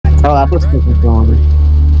Oh, that's what's taking so long.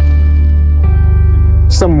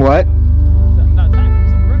 Some what? Not time for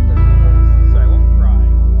some regular doors, so I won't cry.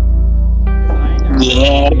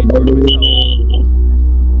 Yeah.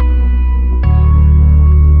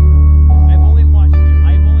 I've only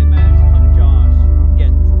managed to help Josh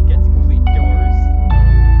get to complete doors.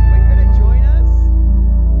 Wait, you're gonna join us?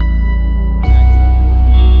 He's gonna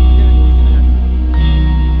have to.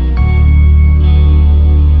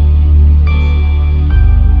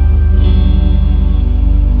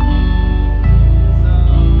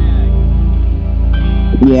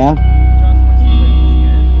 Yeah.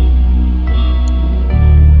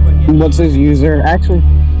 What's his user? Actually,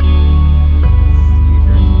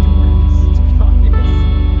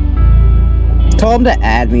 tell him to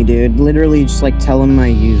add me, dude. Literally, just like tell him my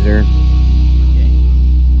user. Okay.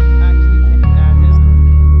 Actually, can you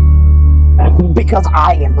add him? Because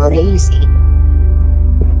I am lazy.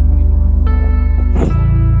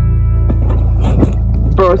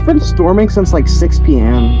 Bro, it's been storming since like 6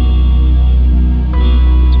 p.m.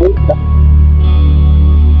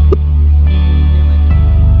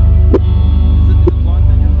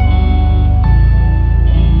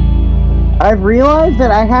 I've realized that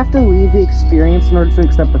I have to leave the experience in order to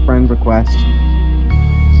accept a friend request.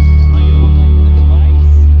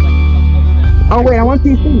 Oh wait, I want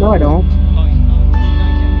PC. No, I don't.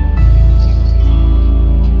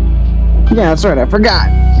 Yeah, that's right. I forgot.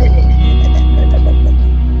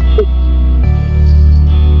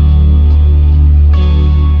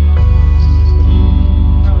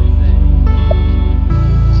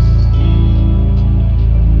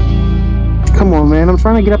 Come on, man. I'm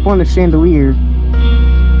trying to get up on the chandelier.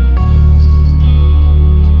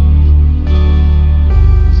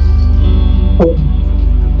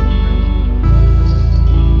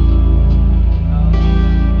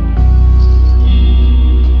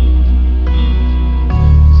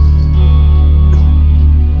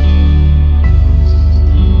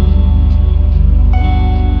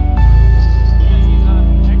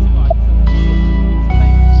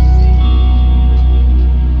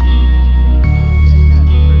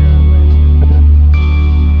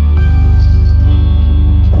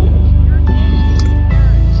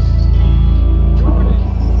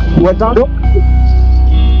 What, Dante?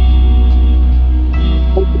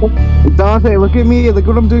 Dante, look at me. Look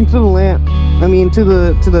what I'm doing to the lamp. I mean, to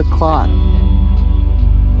the clock.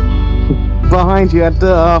 Behind you at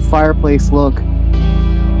the fireplace. Look.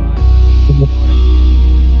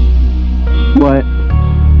 What?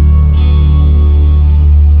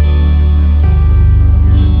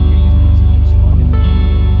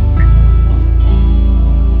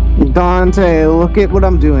 Dante, look at what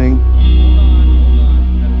I'm doing.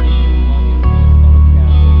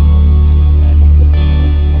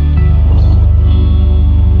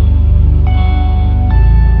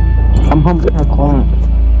 I'm humping her clone.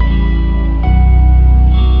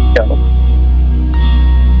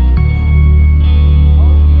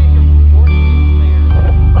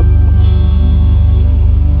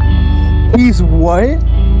 He's what?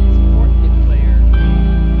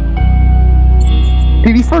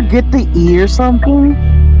 Did he forget the E or something?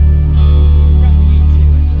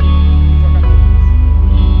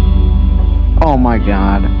 Oh my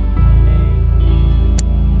god.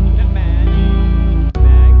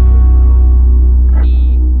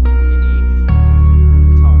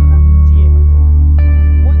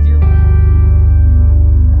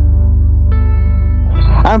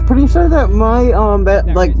 I'm pretty sure that my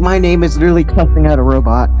my name is literally cussing out a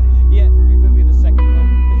robot. Yeah, you're literally the second one.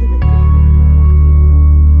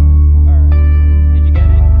 Alright. Did you get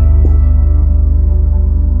it? Did you get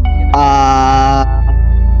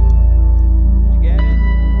it? Did you get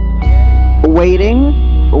it? Waiting.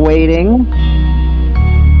 Did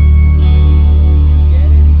you get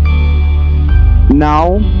it?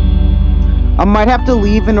 No. I might have to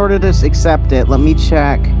leave in order to accept it. Let me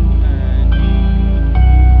check.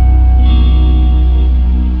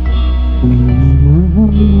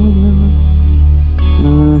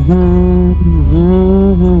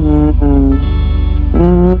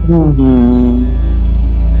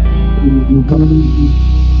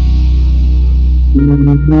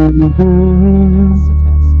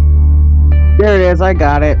 There it is, I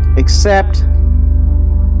got it. Accept.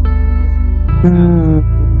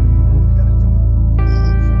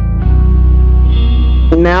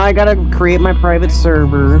 Now I gotta create my private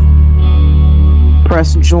server.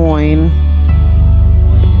 Press join.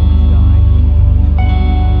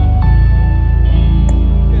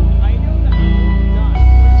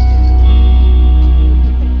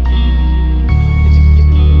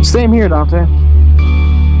 Same here, Dante.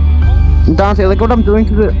 Dante, look what I'm doing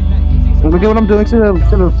to the. Look at what I'm doing to the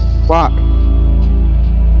clock.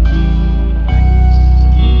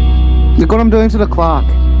 Look what I'm doing to the clock.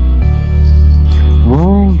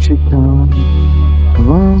 Won't you come?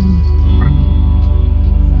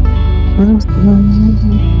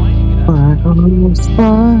 It's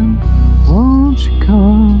fun. Won't you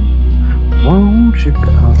come? Won't you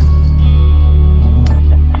come?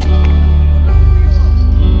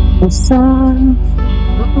 The sun.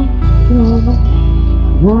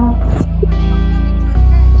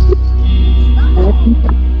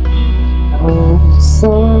 Oh,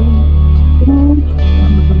 sun.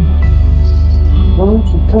 Won't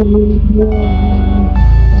you come?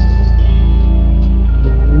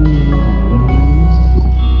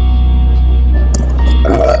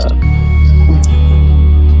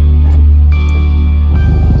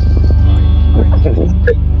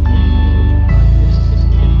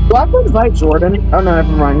 Do I have to invite Jordan? Oh no,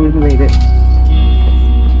 never mind, you made it.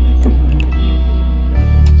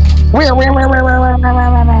 Where?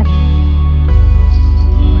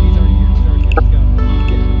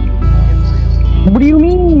 What do you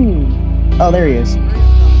mean? Oh, there he is.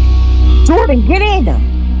 Jordan, get in!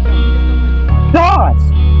 Josh!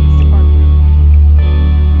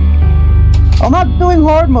 I'm not doing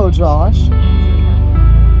hard mode, Josh.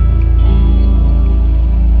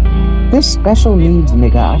 This special needs,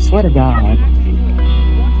 nigga, I swear to God.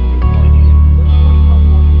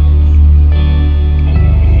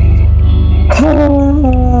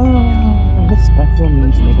 This special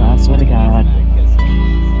needs, nigga, I swear to God.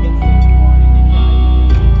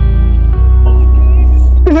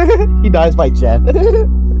 He dies by Jeff.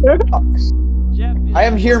 I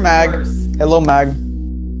am here, Mag. Hello, Mag.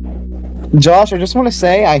 Josh, I just want to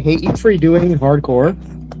say I hate you for doing hardcore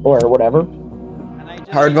or whatever.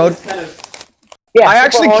 Hard mode. Yeah, I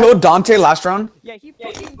actually killed Dante last round. Yeah, he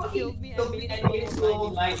fucking killed me and made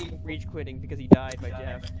me rage quitting because he died by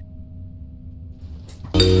Jeff.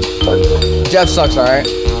 Jeff sucks, alright?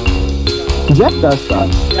 Jeff does suck.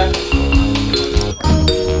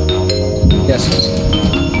 Yes.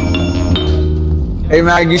 Hey,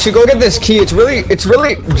 Mag, you should go get this key. It's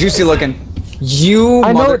really juicy looking.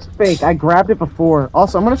 I know it's fake. I grabbed it before.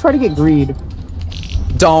 Also, I'm gonna try to get greed.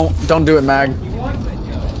 Don't do it, Mag.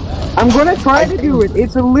 I'm gonna try to do it.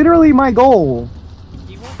 It's literally my goal.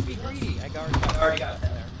 He won't be greedy. I already got it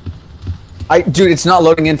there. Dude, it's not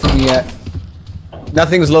loading in for me yet.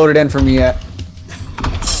 Nothing's loaded in for me yet.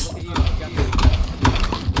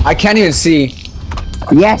 I can't even see.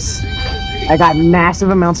 Yes! I got massive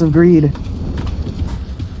amounts of greed.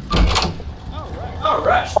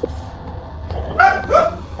 Alright.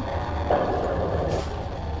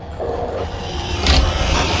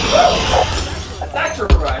 That's a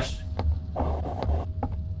rush.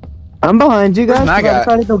 I'm behind you guys. Where's I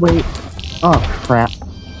decided to wait. Oh crap!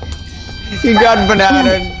 You got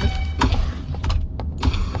banana.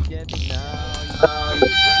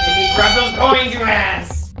 Grab those coins, you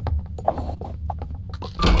ass!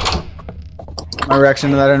 My reaction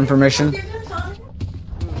to that information.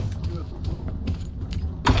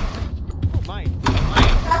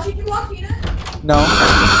 No,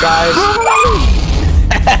 guys.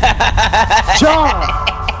 John!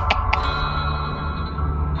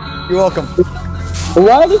 You're welcome.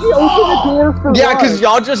 Why did you open the door for Yeah, because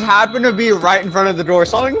y'all just happen to be right in front of the door,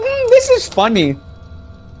 so I'm like, this is funny.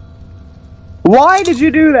 Why did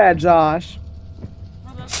you do that, Josh?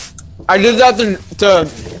 I did that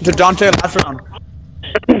to Dante last round.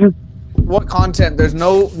 What content? There's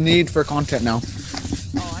no need for content now.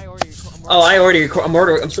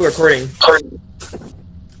 I'm still recording.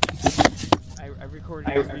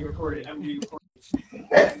 I recorded.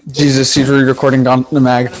 Jesus, he's re-recording on the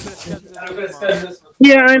mag.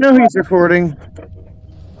 Yeah, I know he's recording.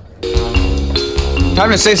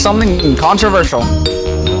 Time to say something controversial.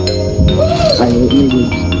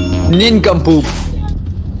 Nincompoop.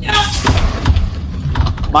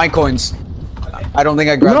 My coins. I don't think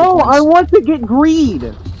I grabbed the No, coins. I want to get greed.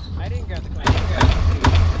 I didn't grab the coin.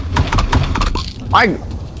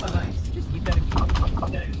 Just eat that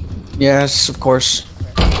again. Yes, of course.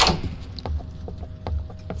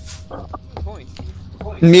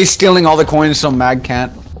 Coins. Me stealing all the coins so Mag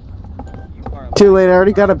can't. Too late, I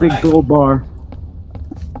already got a big gold bar.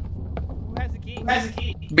 Who has the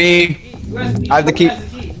key? Me. I have the key.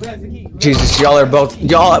 Jesus, y'all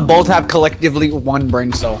both have collectively one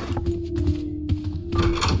brain cell.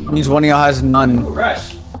 Means one of y'all has none.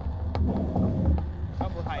 Rush. Oh,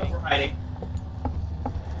 we're hiding.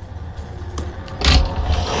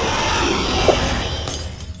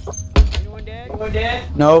 Anyone dead?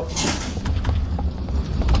 Nope.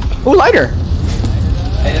 Ooh, lighter.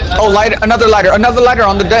 Oh, lighter. Another lighter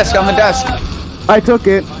on the desk. I took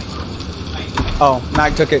it. Oh,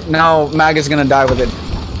 Mag took it. Now Mag is gonna die with it.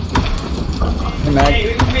 Hey, Mag.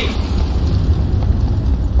 Hey, look at me.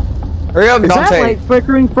 Hurry up, Is that Dante. light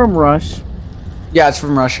flickering from Rush? Yeah, it's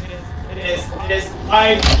from Rush. It is.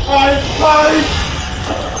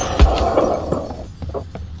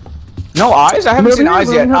 No eyes? I haven't seen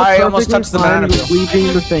eyes yet. Remember how I almost perfectly touched the banana timed peel.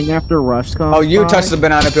 leaving the thing after Rush comes Oh, you by? touched the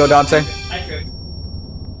banana peel, Dante. I tripped.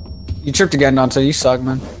 You tripped again, Dante. You suck,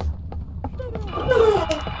 man.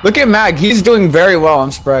 Look at Mag. He's doing very well.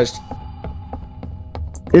 I'm surprised.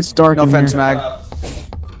 It's dark No in offense, here. Mag.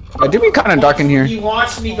 Yeah, it do be kind of dark in here. You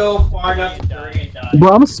watched me go far enough to die and die. Bro,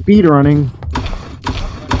 I'm speed running.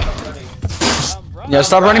 Yeah,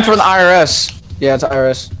 stop running from the IRS. Yeah, it's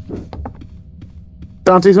IRS.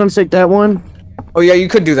 Dante's gonna take that one. Oh yeah, you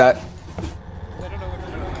could do that.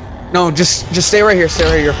 No, just stay right here. Stay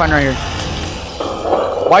right here. You're fine right here.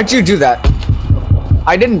 Why'd you do that?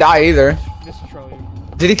 I didn't die either. Just trolling.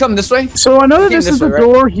 Did he come this way? So I know that Came this this is the way, right?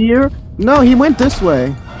 door here. No, he went this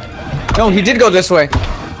way. No, he did go this way.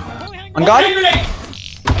 On God?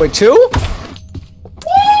 Wait, two?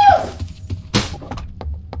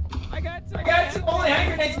 I got I got some only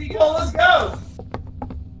hand grenades, people. Let's go.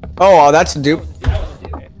 Oh, that's a dupe.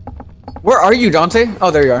 Where are you, Dante?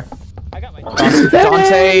 Oh, there you are. I got my.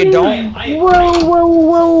 Dante, don't Whoa, whoa,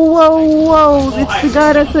 whoa, whoa, whoa! It's the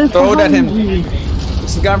guy that says throw it at him. behind me.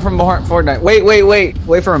 This is the guy from Fortnite. Wait. Wait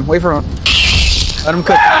for him. Wait for him. Let him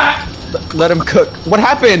cook. Let him cook. What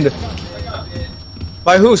happened?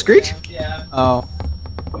 By who? Screech? Yeah. Oh.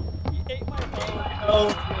 He ate my bow.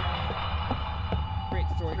 Oh. Great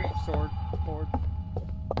sword.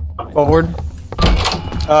 Forward.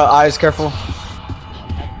 Eyes, careful.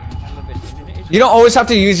 I love it. You don't always have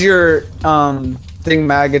to use your thing,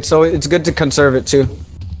 Mag. It's good to conserve it too.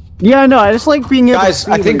 Yeah, no, I just like being able Guys,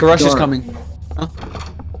 to I see think when Rush it's is dark. coming. Huh?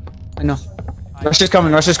 I know. Rush is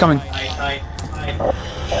coming. Rush is coming.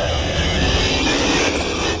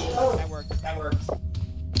 That works.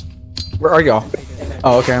 Where are y'all?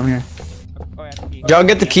 Oh, okay, I'm here. Oh, yeah, the key. Y'all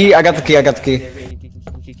get the key? I got the key. I got the key.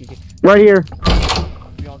 Right here.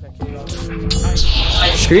 We all got keys.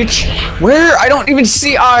 Screech? Where? I don't even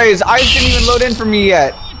see eyes. Eyes didn't even load in for me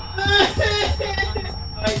yet. I'm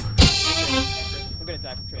gonna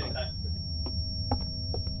die from training.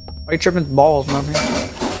 Why are you tripping balls, man?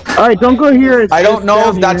 All right, don't go here. It's, I don't it's know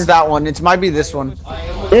down if that's here. that one. It might be this one.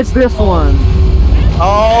 It's this one.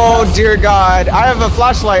 Oh, dear God. I have a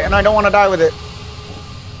flashlight and I don't want to die with it.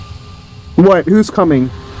 What? Who's coming?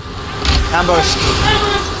 Ambush.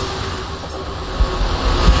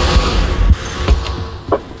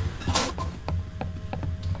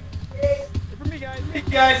 For me, guys.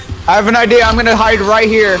 Guys. I have an idea. I'm going to hide right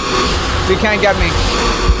here so you can't get me.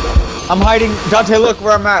 I'm hiding. Dante, look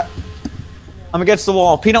where I'm at. I'm against the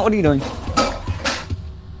wall. Peanut, what are you doing?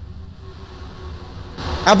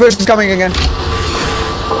 Ambush is coming again.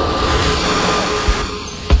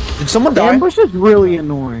 Did someone die? Ambush is really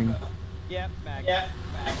annoying. Yeah, Mag. Yeah.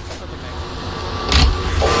 Perfect Mag.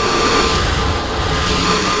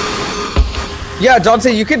 Yeah,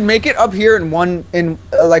 Dante, you can make it up here in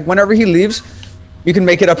like whenever he leaves, you can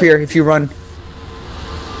make it up here if you run.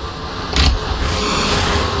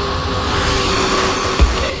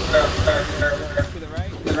 To the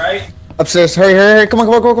right. Right? Upstairs. Hurry. Come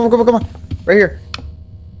on. Right here.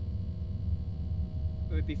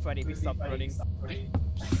 It would be funny if we stopped running.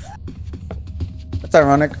 That's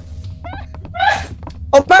ironic.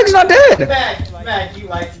 Oh, Mag's not dead. Mag, you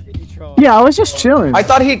like to You troll. Yeah, I was just chilling. I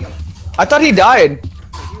thought he died.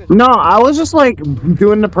 No, I was just like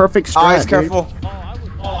doing the perfect strat. Eyes, dude. careful.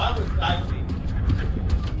 I would die.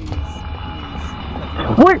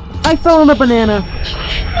 What? I fell on a banana.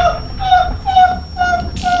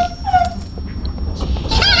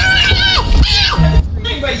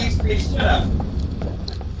 Anybody you screech, shut up.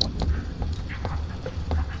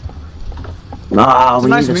 Nah, It's a we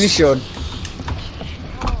nice need mini to... shield.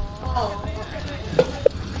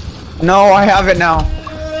 No, I have it now.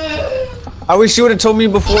 I wish you would have told me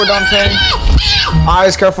before, Dante.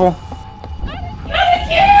 Eyes, careful.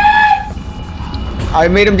 I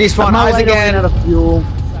made him despawn. My Eyes lighter ran again. out of fuel.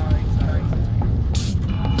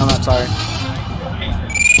 I'm not sorry.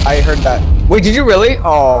 I heard that. Wait, did you really?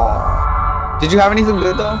 Oh. Did you have anything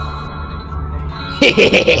good though?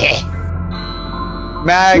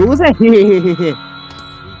 Mag. What was that? He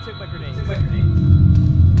took my grenade.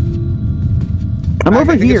 I'm Mag,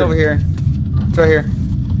 over I think here. It's over here. It's right here.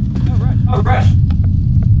 Oh, Rush.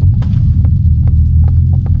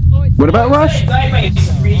 Oh, it's What about Rush? Died by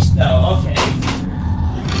screech, though. Okay.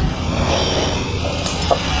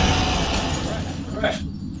 Rush.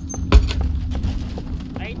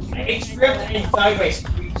 I stripped and died by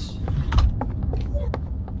screech.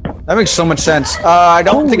 That makes so much sense. I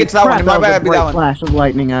don't think it's that one. It might be that one. Flash of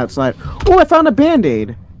lightning outside. Oh, I found a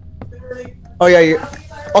band-aid. Oh yeah.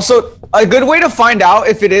 Also, a good way to find out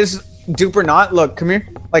if it is dupe or not. Look, come here.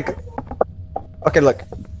 Like, okay, look.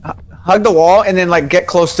 Hug the wall and then like get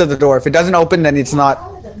close to the door. If it doesn't open, then it's not.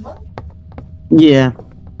 Yeah.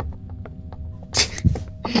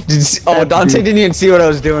 Oh, Dante didn't even see what I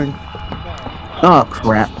was doing. Oh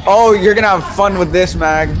crap. Oh, you're gonna have fun with this,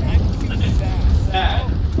 Mag.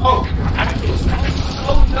 Oh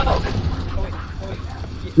no.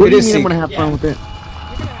 What do you is mean I'm Seek. gonna have fun with it?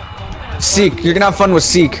 Seek. You're gonna have fun with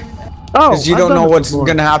Seek. Oh, Because you I've don't done know it what's before.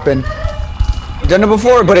 gonna happen. You've done it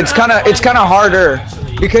before, but it's kind of harder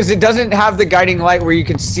because it doesn't have the guiding light where you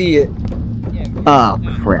can see it. Oh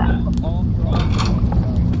crap.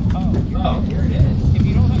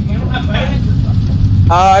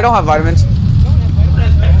 I don't have vitamins.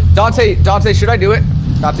 Dante, should I do it?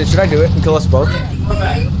 Dante, should I do it and kill us both?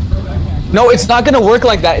 No, it's not gonna work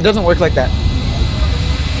like that. It doesn't work like that.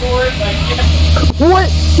 What?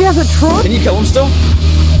 He has a truck? Can you kill him still?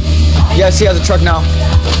 Yes, he has a truck now.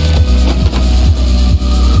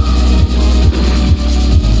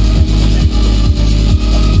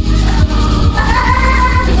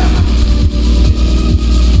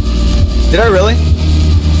 Did I really?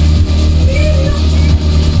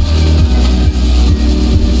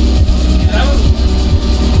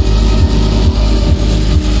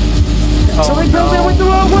 So I told me I went the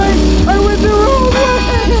wrong way! I went the wrong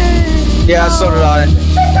way! Yeah, so did I.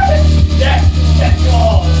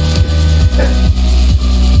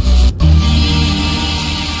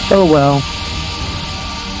 Oh well.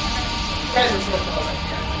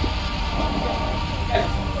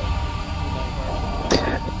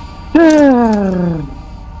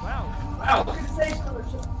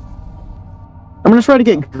 I'm gonna try to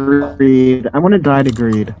get greed. I want to die to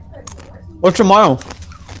greed. What's tomorrow?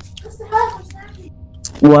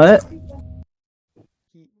 What?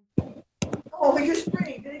 Oh, your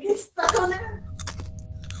spring. Did it get stuck on there?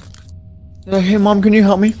 Hey, Mom, can you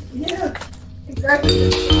help me? Yeah,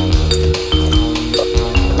 exactly.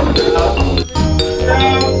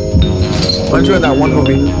 I'm enjoying that one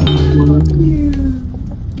movie.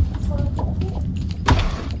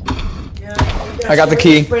 I got the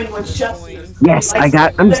key. Yes,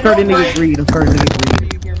 I'm starting to get greed. I'm starting to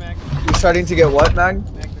get greed. You're starting to get what, Mag?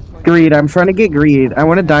 Greed. I'm trying to get greed. I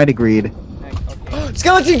want to die to greed.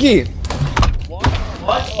 Skeleton key!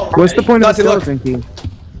 What's the point of the Dante, look. skeleton key?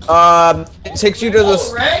 It takes you to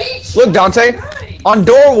this. Look, Dante, on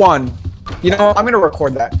door 1. You know, I'm gonna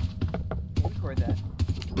record that. Record that.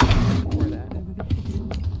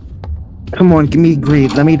 Come on, give me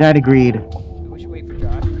greed. Let me die to greed. We should wait for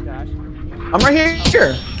Josh. Josh. I'm right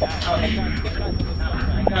here.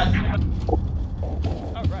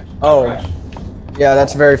 Oh, rush. Oh, yeah,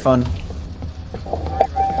 that's very fun.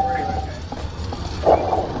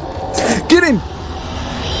 Get in.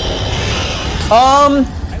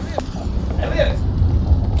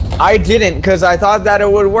 I didn't, because I thought that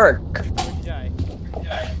it would work. Where'd you die?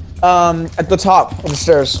 At the top of the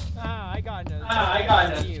stairs. I got it. I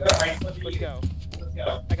got it. Let's go.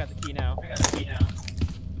 I got the key now.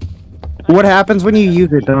 What happens when you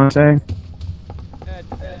use it, Dante? Depends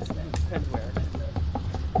where.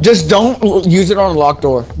 Just don't use it on a locked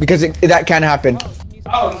door, because that can happen.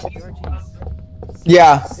 Oh.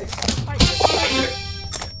 Yeah.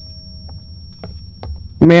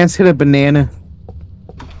 Man's hit a banana.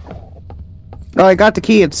 Oh, I got the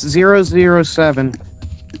key. It's 007.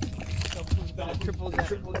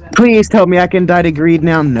 Please tell me I can die to greed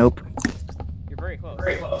now. Nope. You're very close.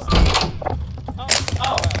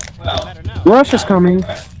 Well. Matter now. Rush is coming.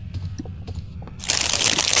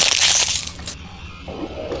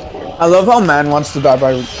 I love how man wants to die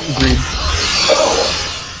by greed.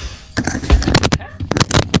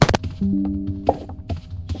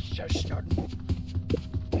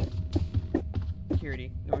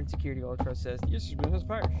 Security. Northern Security Ultra says, your system has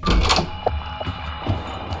fire.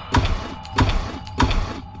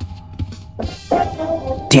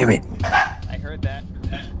 Damn it. I heard that.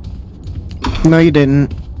 No, you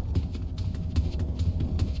didn't.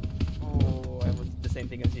 Oh, I was the same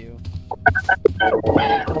thing as you.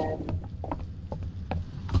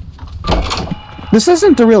 This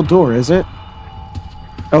isn't the real door, is it?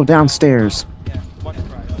 Oh, downstairs. Yeah, watch the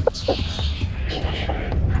prize.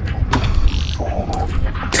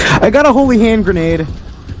 I got a holy hand grenade. Go.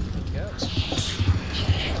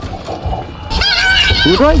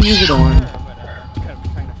 Who do I use it on?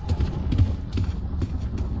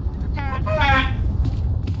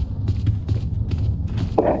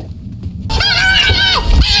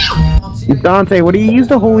 Dante, what do you use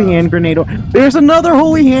the holy hand grenade on? There's another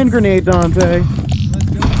holy hand grenade, Dante.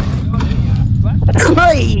 Let's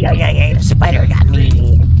The spider got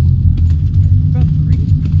me. About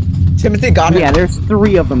 3? Timothy got it. Yeah, there's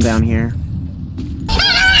 3 of them down here. Let's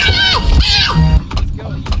go.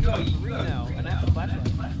 You can go 3 now, and I have a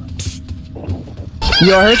flashlight.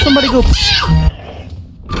 Yo, I heard somebody go.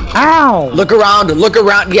 Ow! Look around.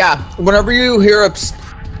 Yeah, whenever you hear a psst,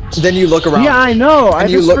 then you look around. Yeah, I know. I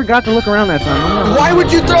you just look- forgot to look around that time. Why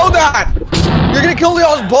would you throw that? You're gonna kill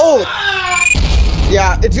y'all's both.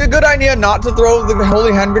 Yeah, it's a good idea not to throw the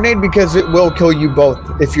holy hand grenade because it will kill you both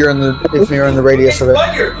if you're in the radius of it.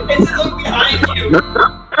 It's look behind you.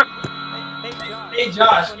 Hey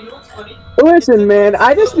Josh, you know what's funny? Listen, man,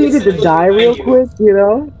 I just needed to die real quick, you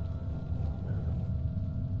know?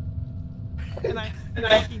 And I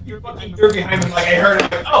Fucking threw behind me like I heard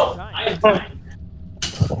it. Like, oh, I died.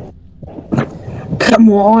 Come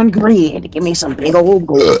on, Grid, give me some big old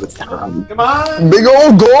gold. Come on. Big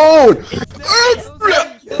old gold.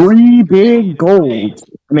 3 big golds.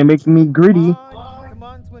 I mean, making me greedy. Come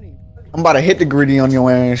on, 20. I'm about to hit the gritty on your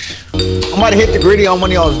ass. I'm about to hit the gritty on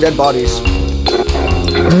one of y'all's dead bodies.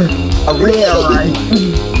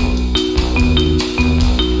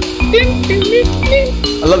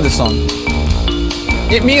 I love this song.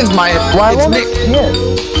 It means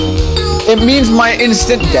it means my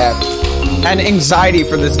instant death and anxiety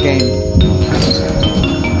for this game.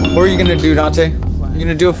 What are you gonna do, Dante? You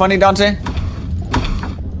gonna do a funny, Dante?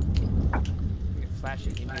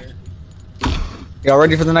 Flashing in here. Y'all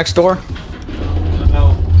ready for the next door?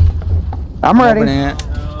 No, I'm Opening ready. it.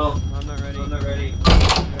 no, I'm not ready. I'm not ready.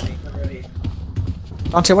 I'm ready.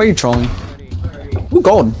 Dante, why are you trolling? I'm ready. Ooh,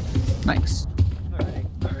 gold. Nice. I'm not ready.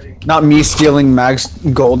 I'm ready. Not me stealing Mag's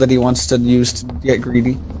gold that he wants to use to get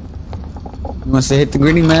greedy. He wants to hit the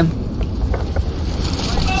greedy man.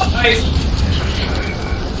 Nice.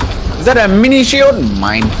 Is that a mini shield?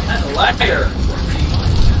 Mine. That's a lighter.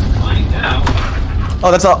 Mine now.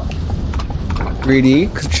 Oh, that's all. Greedy.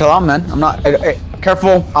 Chill out, man. I'm not. Hey,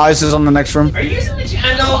 careful. Eyes is on the next room. Are you using the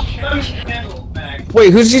candle? I'm using the candle, Mag.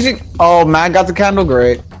 Wait, who's using? Oh, Mag got the candle.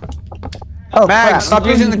 Great. Oh, Mag, crap. stop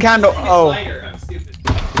using the candle. Oh, Lighter. I'm stupid.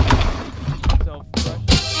 So,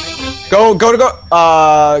 flush. go.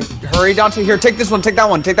 Hurry, Dante. Here, take this one. Take that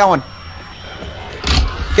one. Take that one.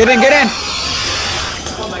 Get in. Get in.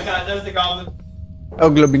 Oh my god, that was the goblin. Oh,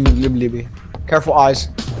 glibby. Careful, eyes.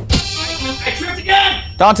 I tripped again!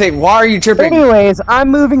 Dante, why are you tripping? Anyways, I'm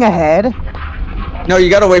moving ahead. No, you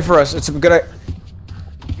gotta wait for us. It's a good.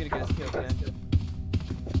 You're gonna get us killed, man.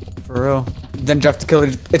 For real. Then you have to kill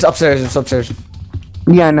it. It's upstairs. It's upstairs.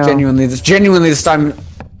 Yeah, I know. Genuinely this time.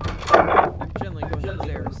 I'm generally going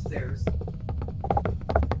upstairs.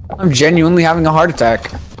 I'm genuinely having a heart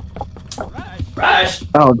attack. Rush!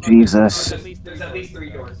 Oh, Jesus. There's at least 3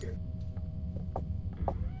 doors here.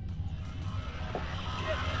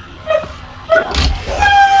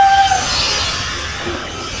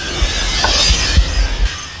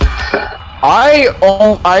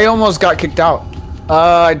 I almost got kicked out.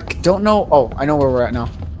 I don't know. Oh, I know where we're at now.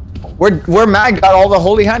 Where Mag got all the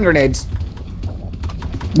holy hand grenades.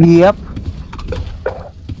 Yep.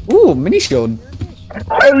 Ooh, mini shield.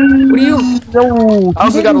 What do you? No, I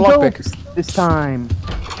also got a lockpick. this time.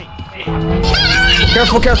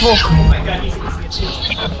 Careful. Oh my god, he's gonna see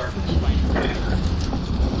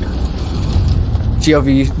a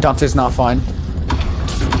GOV, Dante's not fine.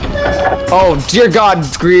 Oh, dear God,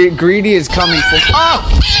 Greedy is coming for.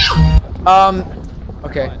 Ah!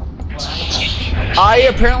 Okay. I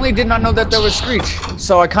apparently did not know that there was Screech,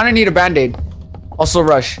 so I kind of need a band-aid. Also,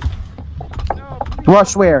 Rush.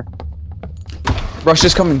 Rush where? Rush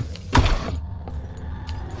is coming.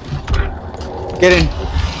 Get in.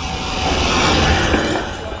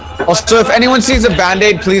 Also, if anyone sees a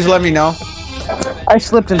band-aid, please let me know. I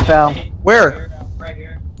slipped and fell. Where? right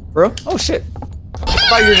here. Bro? Oh shit. I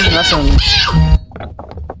thought you were just messing with me.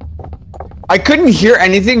 I couldn't hear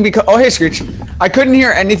anything because. Oh, hey, Screech. I couldn't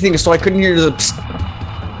hear anything, so I couldn't hear the. Psst.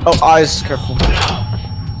 Oh, eyes. Careful.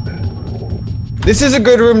 This is a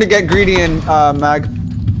good room to get greedy in, Mag.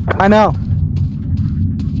 I know.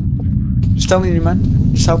 Just telling you,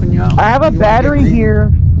 man. Just helping you out. I have a You wanna get battery greedy?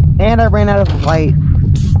 here, and I ran out of light.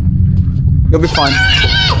 You'll be fine.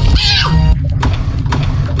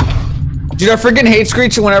 Dude, I freaking hate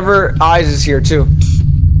Screech whenever Eyes is here, too.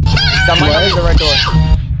 That might not be the right door.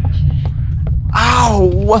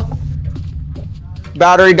 Ow!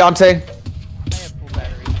 Battery, Dante. I have full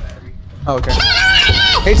battery. Oh, okay.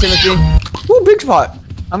 Hey, Timothy. Ooh, big spot.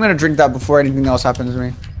 I'm gonna drink that before anything else happens to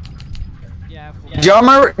me. Yeah, I have full Do y'all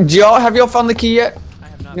remember? Have y'all found the key yet? I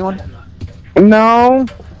have not. Anyone? I have not. No.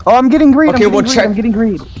 Oh, I'm getting green. Okay, we'll check. I'm getting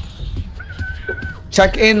green.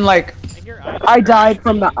 Check in like. I hear eyes. I died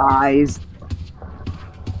from the eyes.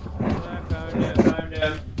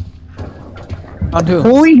 On who?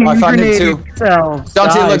 Holy Oh, I found him too. itself.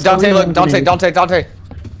 Dante, look, Guys, Dante, holy look, Dante, hand Dante, Dante.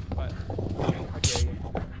 What? Okay.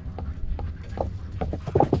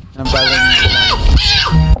 I'm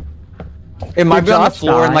it might be on the Josh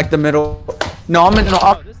floor in died. like the middle. No, I'm in. No,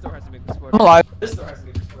 Oh, this door has to be exploded. I'm alive. This door has to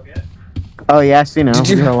be exploded. Oh yes, you know. Did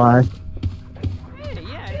you- You're alive.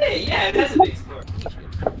 Hey, Yeah, it has to be exploded.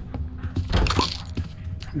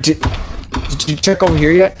 Did you check over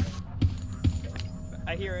here yet?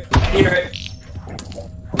 I hear it. I hear it.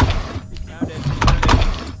 Found it.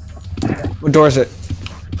 What door is it?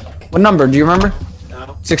 What number? Do you remember?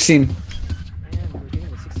 No. 16. Man, we're getting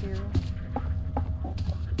a 16-year-old?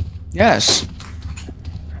 Yes.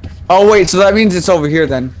 Oh wait, so that means it's over here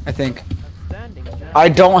then, I think. Outstanding, Jack. I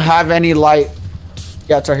don't have any light.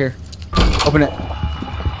 Yeah, it's right here. Open it.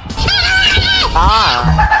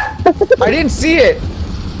 Ah! I didn't see it!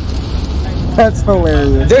 That's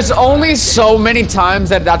hilarious. There's only so many times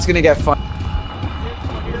that that's gonna get fun.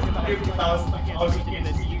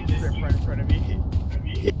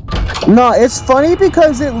 No, it's funny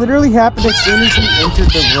because it literally happened as soon as he entered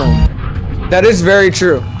the room. That is very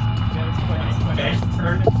true.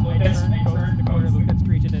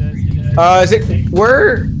 Is it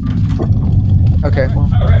where? Okay. Well,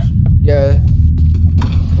 yeah.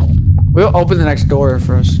 We'll open the next door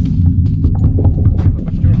for us.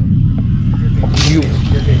 You.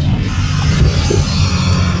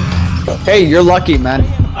 Hey, you're lucky, man.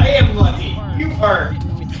 I am lucky. You are.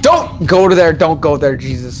 Don't go to there. Don't go there,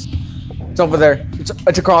 Jesus. It's over there.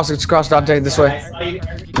 It's across. It's across Dante this way.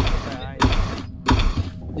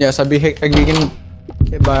 Yes, I'd be getting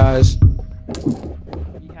hit by eyes.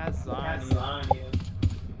 He has Zion.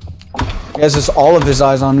 He has all of his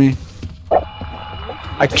eyes on me.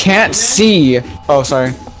 I can't see. Oh,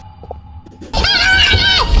 sorry.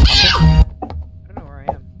 I don't know where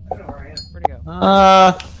I am. Where'd he go?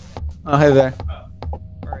 Oh, hey there.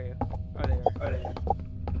 Where are you? Oh, there you are.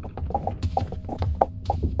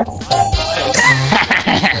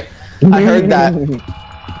 I heard that. Look,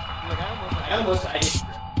 I almost.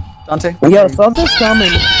 Dante? Yo, something's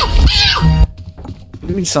coming. What do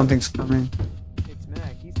you mean something's coming? It's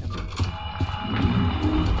Mag. He's coming.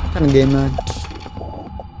 What kind of game, man?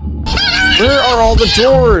 Where are all the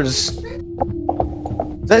doors?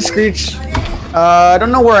 Is that Screech? I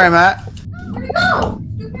don't know where I'm at. Where'd he go?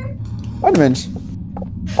 Vitamins.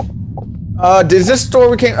 Is this door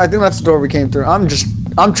we came? I think that's the door we came through.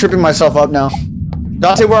 I'm tripping myself up now.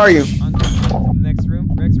 Dante, where are you? On the next room.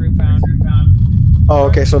 Next room found. Oh,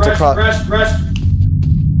 okay, so it's across. Rush.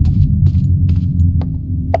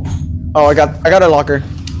 Oh, I got a locker.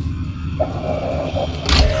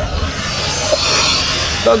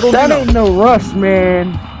 That ain't no rush,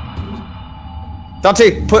 man.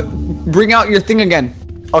 Dante, bring out your thing again.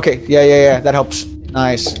 Okay, yeah, that helps.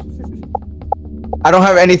 Nice. I don't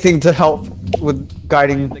have anything to help with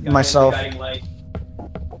guiding myself.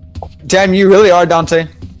 Damn, you really are, Dante.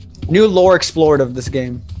 New lore explored of this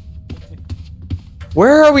game.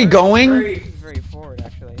 Where are we going? Very forward,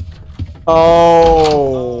 actually.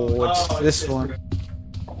 Oh, it's this one.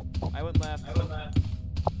 I went left.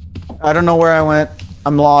 I don't know where I went.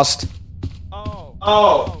 I'm lost.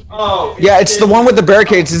 Oh. Yeah, it's the one with the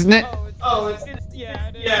barricades, isn't it? Yeah,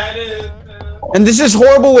 it is. Yeah, it is. And this is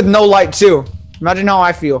horrible with no light, too. Imagine how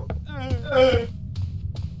I feel.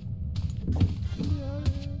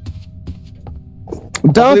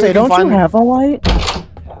 Dante, can don't you find- have a light?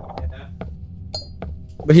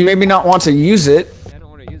 But he made me not want to use it. I don't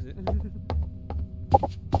want to use it.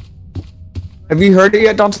 Have you heard it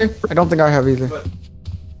yet, Dante? I don't think I have either.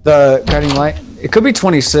 The guiding light. It could be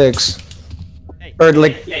 26. Hey. Or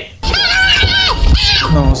like.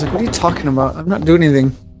 No, I was like, what are you talking about? I'm not doing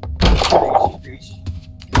anything.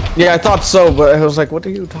 Yeah, I thought so, but I was like, what are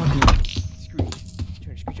you talking about? Screech.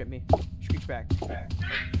 Trying to screech at me. Screech back.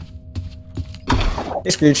 Hey,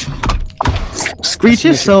 Screech. Screech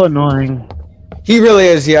is so annoying. He really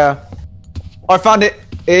is, yeah. Oh, I found it.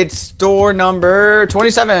 It's door number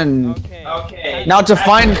 27. Okay. Now to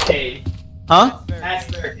find. Huh? That's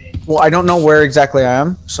the arcade. Well, I don't know where exactly I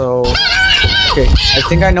am, so. Okay, I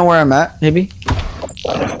think I know where I'm at, maybe.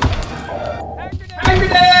 Hand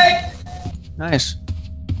grenade! Nice.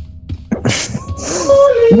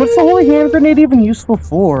 What's the holy hand grenade even useful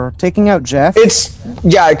for? Taking out Jeff?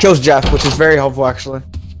 Yeah, it kills Jeff, which is very helpful, actually.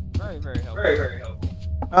 Very, very helpful. Very, very helpful.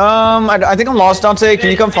 I think I'm lost, Dante. Can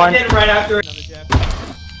you come find? And then right after. Another Jeff.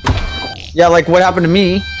 Yeah, like what happened to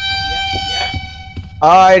me? Yeah.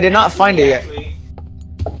 I did not find it yet. Actually,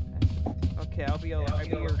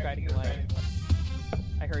 guiding light.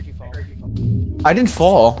 I heard you fall. I didn't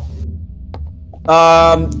fall.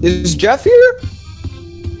 Is Jeff here?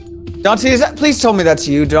 Dante, is that? Please tell me that's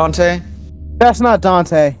you, Dante. That's not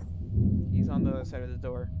Dante. He's on the other side of the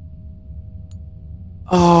door.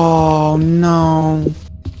 Oh no.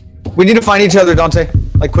 We need to find each other, Dante.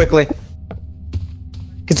 Like quickly.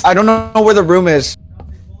 Cause I don't know where the room is.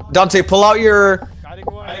 Dante, pull out your. Guiding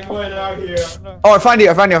I'm light. going out here. Oh, I find you.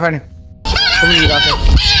 Come to you, Dante.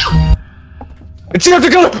 It's you, have to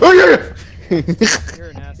kill it. Oh, yeah. You're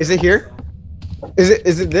an ass. Is it here?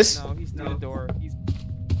 Is it this? No, he's through the door.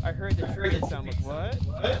 I heard the tripping sound. Like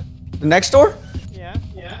what? The next door? Yeah.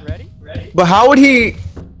 Ready? But how would he?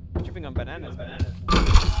 Tripping on bananas. Yep,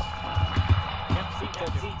 see,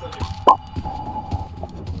 told you.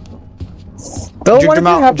 Bill, Juked why him did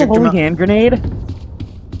you out, have the juked him holy out. hand grenade?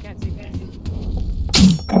 Can't see.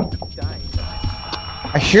 Die.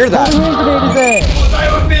 I hear Holy that. hand grenade is it? That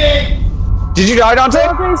was big. Did you die, Dante?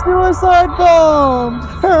 Dante suicide bomb!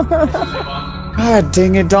 God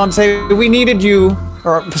dang it, Dante. We needed you.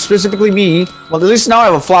 Or specifically me. Well, at least now I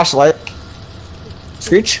have a flashlight.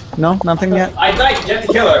 Screech? No? Nothing yet? I died to Jeff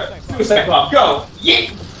the Killer. Suicide bomb. Go. Yeet.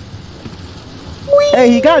 Hey,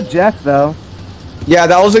 he got Jeff though. Yeah,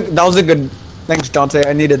 that was a good. Thanks, Dante.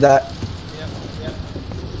 I needed that.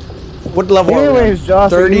 What level are we Anyways, on?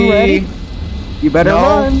 Josh, are 30. you ready? You better No.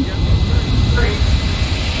 run.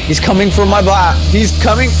 He's coming for my blast. He's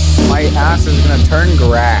coming. My ass is gonna turn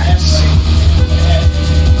grass.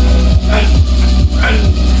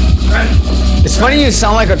 It's funny you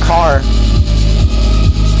sound like a car.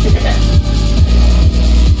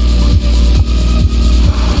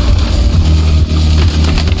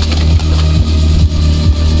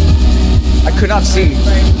 I could not see.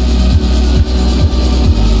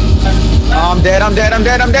 Oh, I'm dead.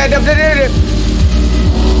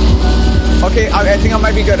 Okay, I think I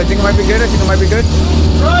might be good. I think I might be good. Run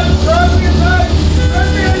for your life. Run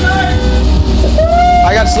for your life.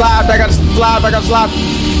 I got slapped.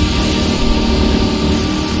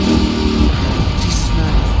 Jesus,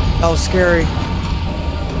 man. That was scary.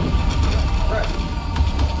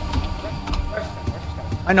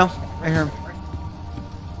 I know. I hear him.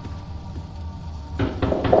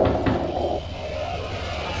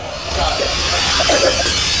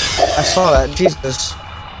 I saw that. Jesus.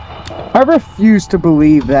 I refuse to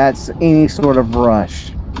believe that's any sort of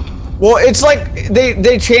rush. Well, it's like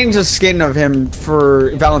they changed the skin of him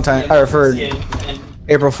for Valentine or for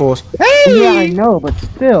April Fools. Hey! Yeah, I know, but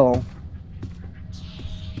still.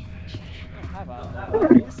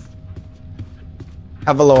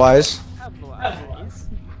 Have a low eyes.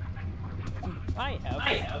 I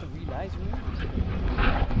have 3 eyes.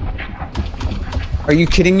 Are you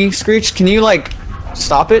kidding me, Screech? Can you like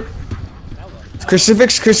stop it?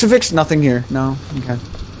 Crucifix, nothing here. No, okay.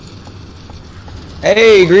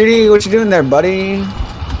 Hey, Greedy, what you doing there, buddy?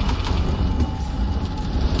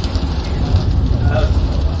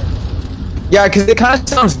 Yeah, because it kind of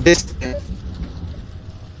sounds distant.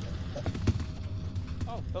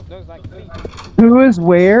 Oh, those like me. Who is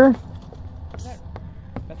where?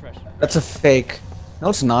 That's Rush. That's a fake. No,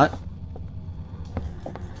 it's not.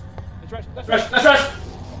 That's Rush. Let's rush.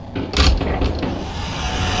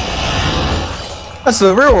 That's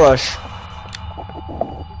the real rush.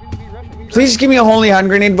 Please give me a holy hand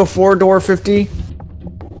grenade before door 50. You're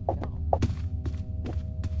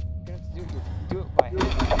gonna have to do it by hand.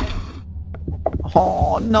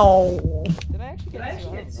 Oh no. Did I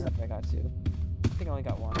actually get two? I don't know if I got 2. I think I only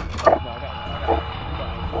got 1. No, I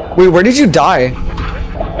got 1. Wait, where did you die?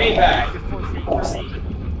 Way back.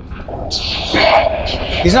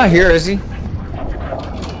 He's not here, is he?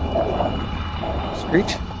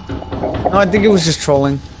 Screech? No, I think it was just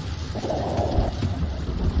trolling.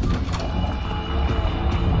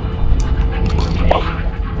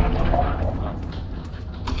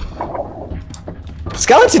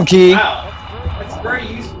 Skeleton key! Wow. That's very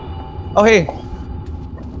useful. Oh, hey.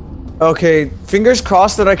 Okay, fingers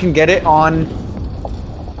crossed that I can get it on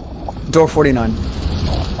door 49.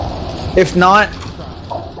 If not,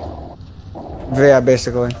 yeah,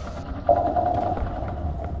 basically.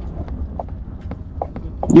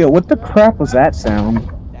 Yo, what the crap was that sound?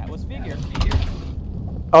 That was figure.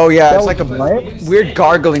 Oh yeah, That it's like a was what? weird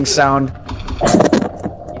gargling sound.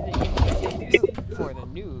 For the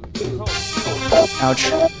new code.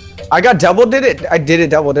 Ouch. I got double, did it? I did it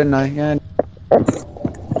double, didn't I? Yeah.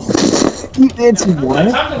 You did some It's what?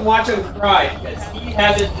 time to watch him cry because he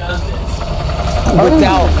hasn't done this.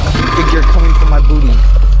 Without figure coming from my booty.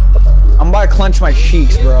 I'm about to clench my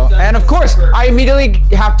cheeks, bro. And of course, I immediately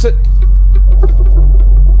have to.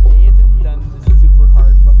 He hasn't done this super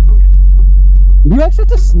hard mode. You actually have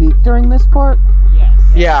to sneak during this part? Yes.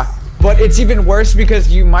 Yeah, but it's even worse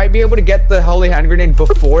because you might be able to get the holy hand grenade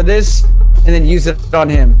before this and then use it on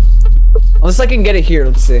him. Unless I can get it here,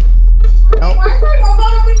 let's see. Nope. Why is my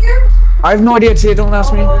robot over here? I have no idea, Tia, don't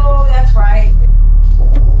ask me. Oh, that's right.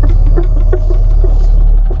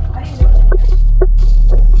 I didn't know.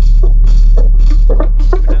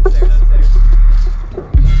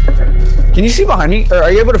 Can you see behind me? Or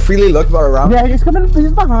are you able to freely look around? Yeah, he's coming.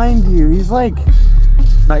 He's behind you. He's like.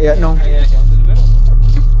 Not yet, no.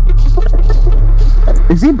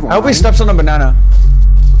 Is he blind? I hope he steps on a banana.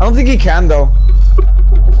 I don't think he can, though.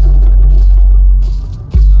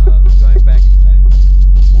 Going back.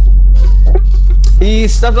 He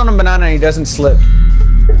stepped on a banana and he doesn't slip.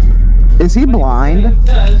 Is he blind?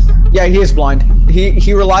 Yeah, he is blind.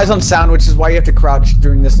 He relies on sound, which is why you have to crouch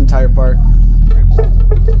during this entire part.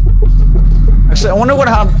 Actually, I wonder what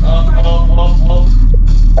happened.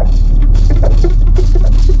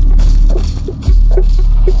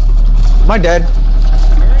 Am I dead?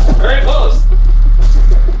 Very close.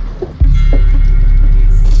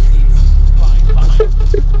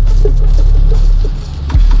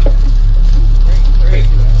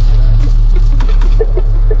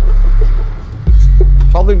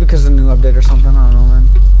 Probably because of the new update or something. I don't know, man.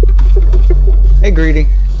 Hey, Greedy.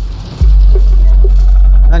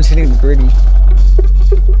 I'm just hitting the Greedy.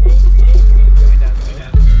 Going downstairs.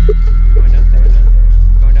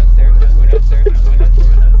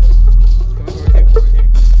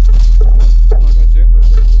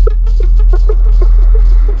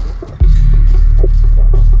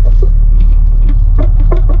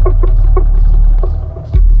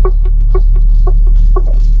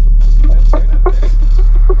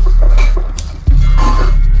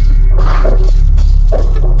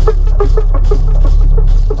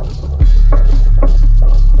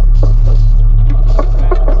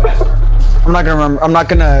 I'm not gonna remember. I'm not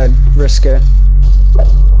gonna risk it.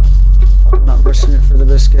 I'm not risking it for the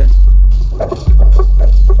biscuit.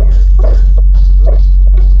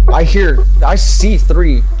 I see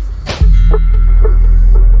 3.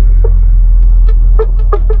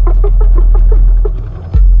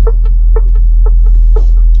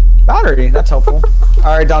 Battery, that's helpful.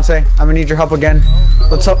 Alright, Dante, I'm gonna need your help again.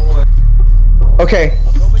 Let's hope. Okay.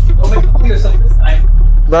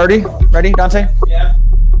 Ready? Ready, Dante? Yeah.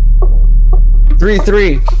 3,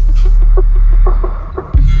 3.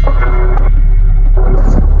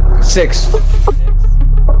 6.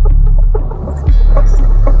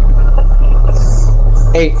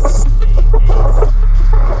 8.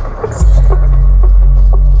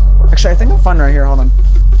 Actually, I think I'm fine right here. Hold on.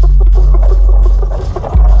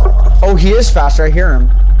 Oh, he is faster. I hear him.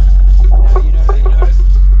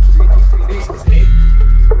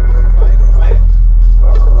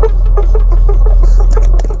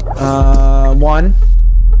 One.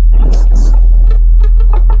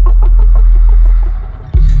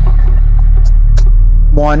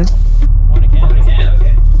 One. One again.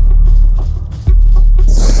 Okay.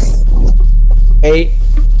 8.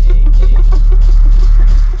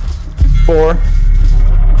 4.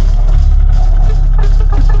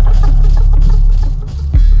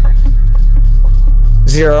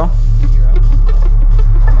 0.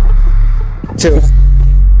 2.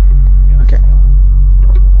 Okay.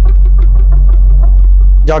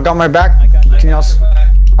 Y'all got my back? Can y'all?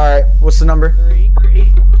 Alright, what's the number?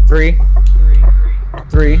 3.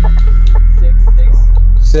 3.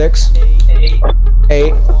 6.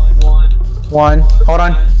 8. 1. Hold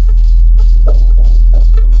on.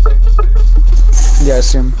 Yeah, I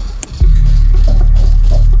see him.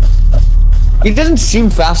 He doesn't seem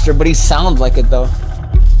faster, but he sounds like it though.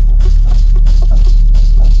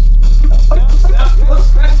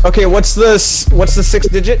 Okay, what's the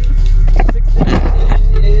 6th digit?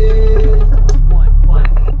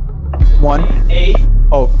 1. 8.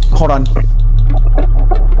 Oh, hold on.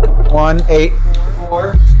 1 8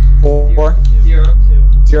 4. 4 0.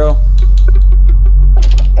 2. 0.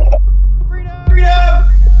 Freedom!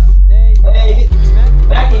 Hey,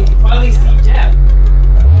 Mackie, finally see Jeff.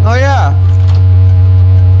 Oh yeah.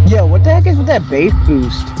 Yeah, what the heck is with that bass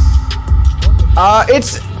boost?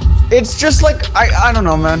 It's just like I don't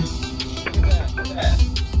know, man.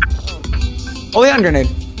 Holy hand grenade.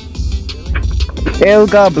 El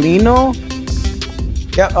Goblino?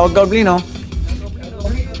 Yeah, El Goblino.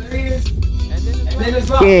 There he is. And then as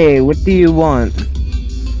well. Okay, what do you want?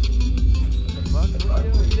 What are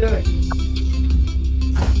you doing?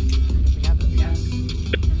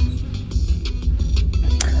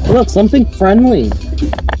 Look, something friendly.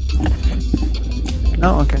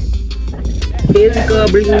 No, okay. El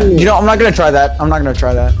Goblino. You know, I'm not gonna try that. I'm not gonna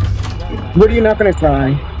try that. What are you not gonna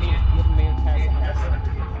try?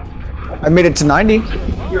 I made it to 90.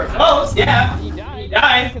 You're close, yeah. He died. He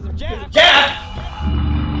died. Because of Jeff. Jeff!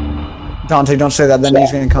 Dante, don't say that, then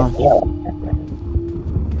he's gonna come.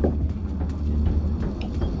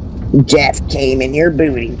 Jeff came in your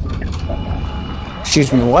booty.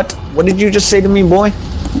 Excuse me, what? What did you just say to me, boy?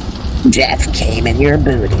 Jeff came in your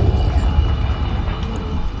booty.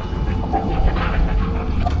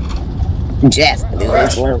 Jeff blew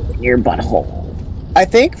his load in your butthole. I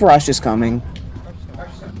think Rush is coming.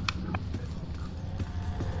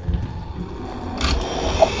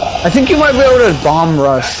 I think you might be able to bomb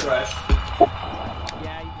rush. Yeah,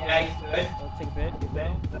 Yeah, he's good. It'll take a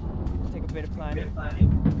bit. Take a bit of planning.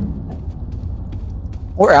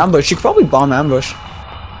 Or ambush. You could probably bomb ambush.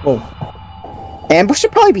 Oh. Ambush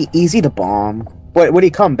should probably be easy to bomb. Would he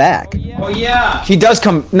come back? Oh yeah. He does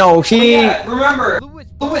come. No, he. Yeah, remember,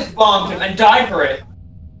 Lewis bombed him and died for it.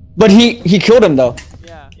 But he killed him though.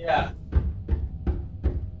 Yeah. Yeah.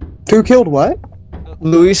 Who killed what?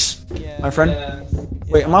 Luis, Yeah. my friend. Yeah.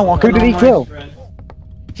 Wait, am I walking? Who did he on kill?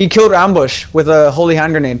 He killed ambush with a holy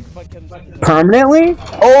hand grenade. Permanently?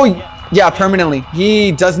 Oh, yeah, permanently.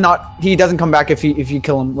 He doesn't come back if you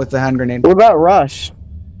kill him with the hand grenade. What about Rush?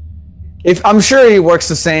 If I'm sure he works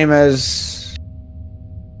the same as.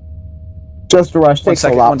 Just Rush takes a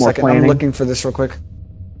lot more I'm planning. looking for this real quick.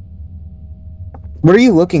 What are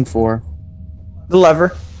you looking for? The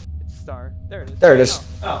lever. It's star. There it is. There it is.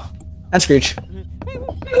 Oh. And Screech.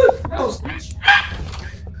 No.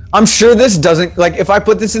 I'm sure this doesn't, like, if I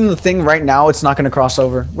put this in the thing right now, it's not going to cross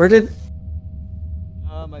over. Where did.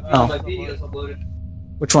 My Oh. My video's uploaded.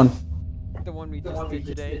 Which one? The one we just did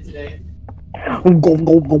today. Please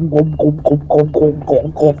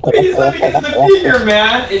let me get the figure,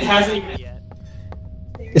 man. It hasn't even. Yet.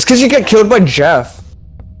 It's because you get killed by Jeff.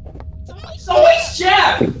 So is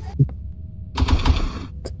Jeff.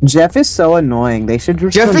 Jeff is so annoying. They should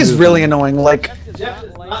just Jeff is remove really him. annoying. Like, Jeff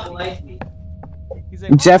does not like me. He's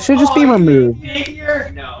like, Jeff should just be Oh, removed.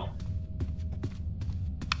 Figure? No.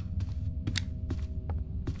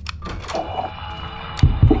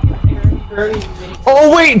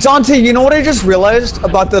 oh wait, Dante, you know what I just realized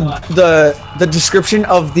about the description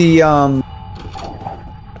of the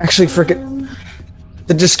actually forget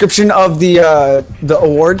the description of the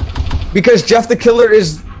award, because Jeff the Killer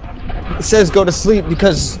says go to sleep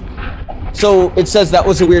because so it says that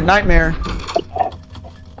was a weird nightmare.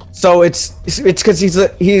 So it's because he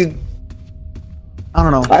I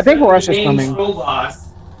don't know. I think Rush is Games coming. robots.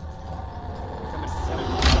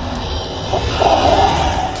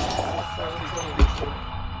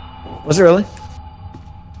 Was it really?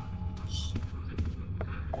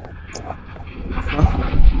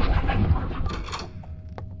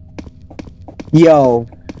 Yo,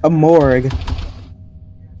 a morgue.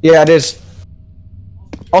 Yeah, it is.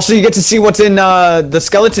 Also, you get to see what's in the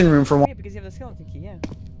skeleton room for one. yeah, because you have the skeleton key, yeah.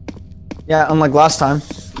 Yeah, unlike last time.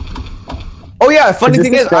 Oh yeah, funny Is this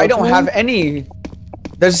thing the is, I don't skeleton have any.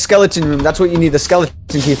 There's a skeleton room. That's what you need the skeleton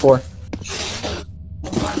key for.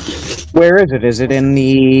 Where is it? Is it in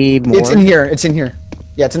the morgue? It's in here. It's in here.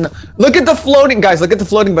 Yeah, it's in the. Look at the floating, guys. Look at the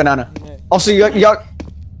floating banana. Also, you want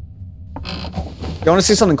to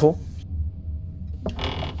see something cool?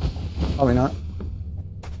 Probably not.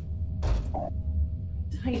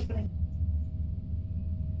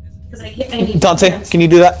 Dante, can you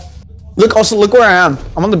do that? Look. Also, look where I am.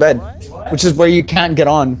 I'm on the bed, which is where you can't get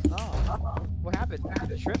on. Oh. What happened?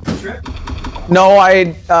 Trip? No,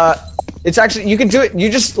 it's actually you can do it. You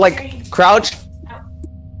just like crouch.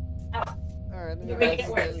 Alright, let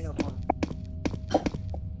me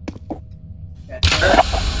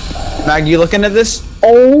Mag, you looking at this?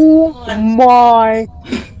 Oh my!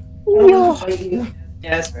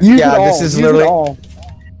 Yes. Use Yeah, it all, this is use it literally- all.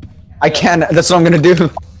 I can. That's what I'm gonna do.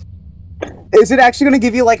 Is it actually gonna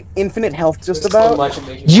give you like infinite health? Just about.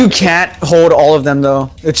 You can't hold all of them though,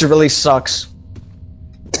 which really sucks.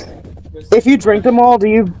 If you drink them all,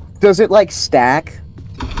 does it like stack?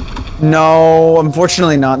 No,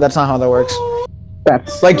 unfortunately not. That's not how that works.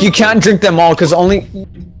 That's Like you can't drink them all because only.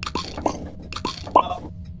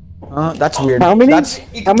 That's weird. how many? That's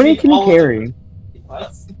How many can you carry?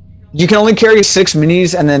 you can only carry 6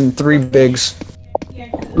 minis and then 3 bigs.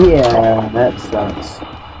 Yeah, that sucks.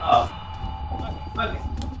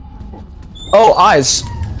 Oh, eyes.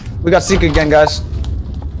 We got Seek again, guys.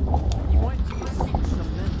 You want to use some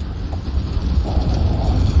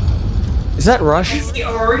Is that Rush? He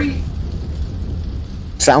already.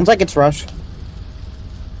 Sounds like it's Rush.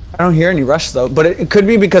 I don't hear any Rush though, but it could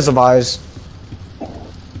be because of eyes.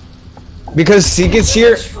 Because Seek is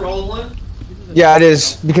here. Trolling. Yeah, it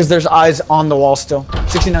is because there's eyes on the wall still.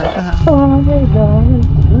 69.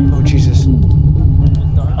 Oh Jesus.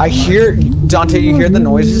 I hear Dante. You hear the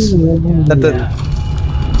noises that the.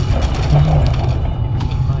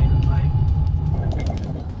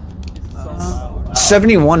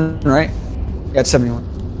 71, right? Yeah, it's 71.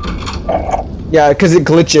 Yeah, because it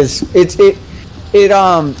glitches.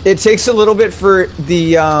 It takes a little bit for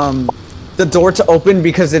the door to open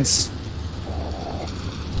because it's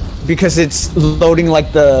loading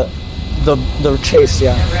like the chase.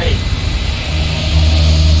 Yeah. Get ready.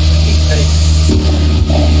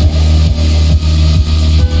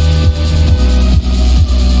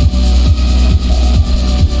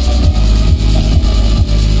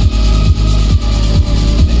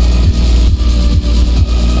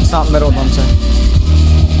 It's not middle, Dante.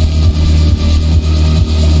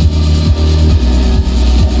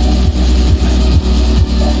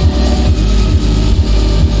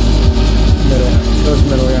 It was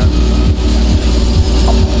middle, yeah.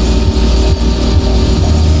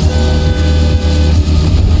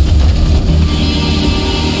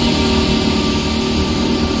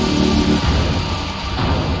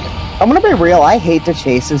 I'm gonna be real, I hate the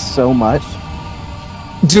chases so much.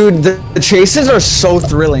 Dude, the chases are so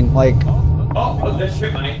thrilling. Like, Oh, that's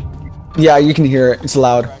trip mine. yeah, you can hear it. It's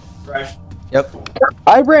loud. Fresh. Yep.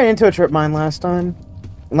 I ran into a trip mine last time.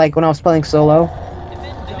 Like when I was playing solo.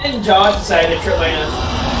 And then Josh decided to trip mine us.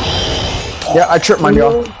 Yeah, I tripped mine,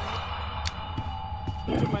 y'all.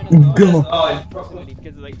 Go. Oh, it's probably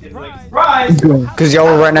because like surprise. Because y'all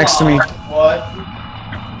were right next to me. What?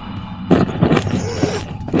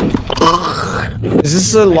 Is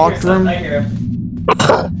this a locked room? I hear him.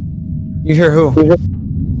 You hear who?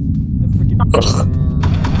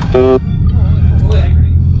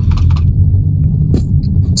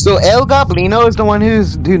 So El Goblino is the one who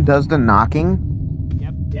does the knocking?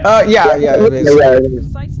 Yeah, it is.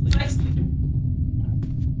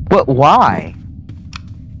 But why?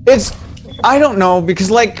 It's, I don't know,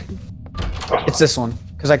 because like, it's this one,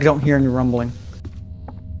 because I don't hear any rumbling.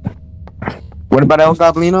 What about El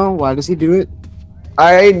Goblino? Why does he do it?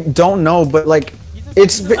 I don't know, but like,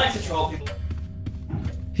 he's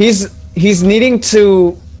needing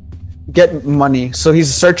to get money, so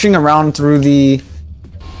he's searching around through the.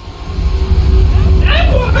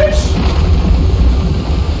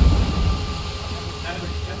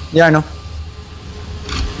 Yeah, I know.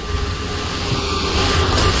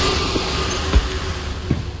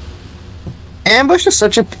 Ambush is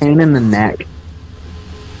such a pain in the neck.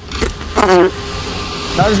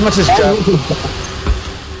 Not as much as Jeff.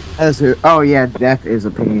 Oh yeah, death is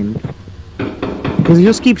a pain. Because he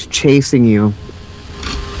just keeps chasing you.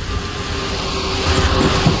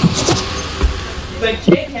 Like,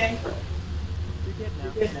 JK.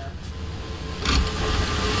 You're good now.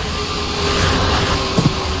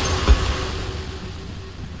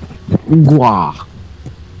 Gwah.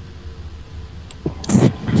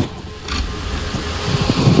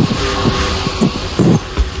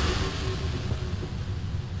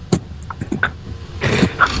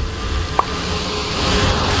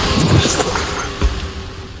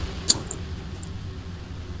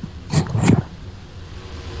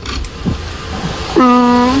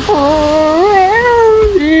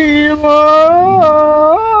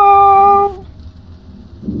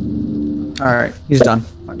 Alright, he's done,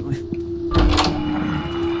 finally.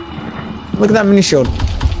 Look at that mini shield.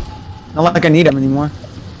 Not like I need him anymore.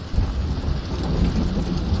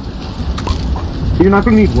 You're not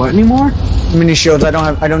gonna need what anymore? Mini shields, I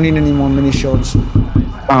don't need any more mini shields.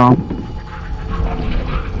 Oh.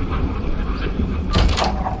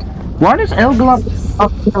 Why does El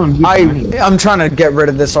Goblino? I'm trying to get rid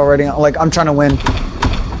of this already. Like, I'm trying to win.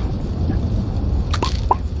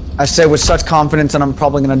 I say with such confidence and I'm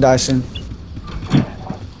probably gonna die soon.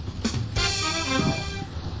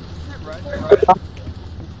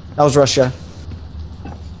 That was Russia.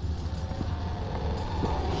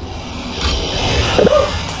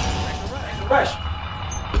 Fresh.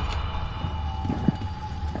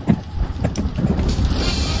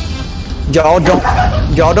 Y'all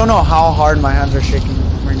don't know how hard my hands are shaking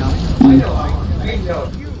right now. I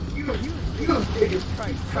know. You biggest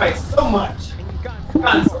Christ so much. And you've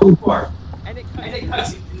gone so far. And it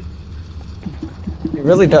cuts you. It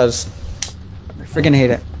really does. I freaking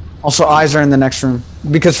hate it. Also, eyes are in the next room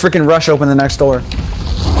because freaking Rush opened the next door.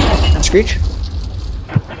 And Screech.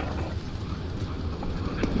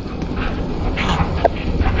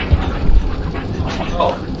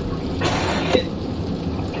 Oh.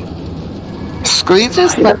 Screech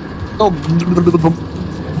is like. Oh.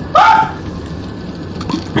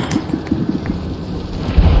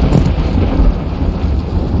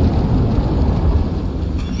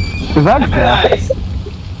 Is that Nice.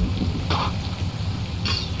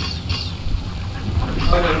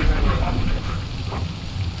 Oh, no.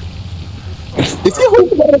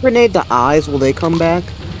 grenade the eyes, will they come back?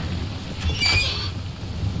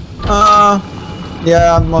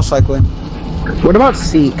 Yeah, most likely. What about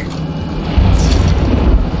Seek?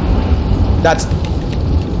 That's.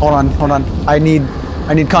 Hold on. I need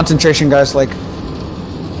concentration, guys. Like.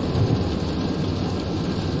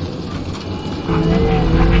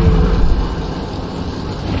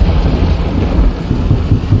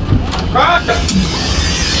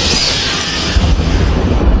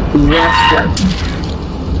 Yes.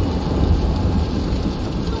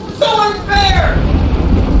 So unfair!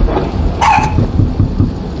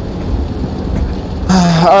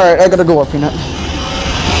 All right, I gotta go up, Peanut.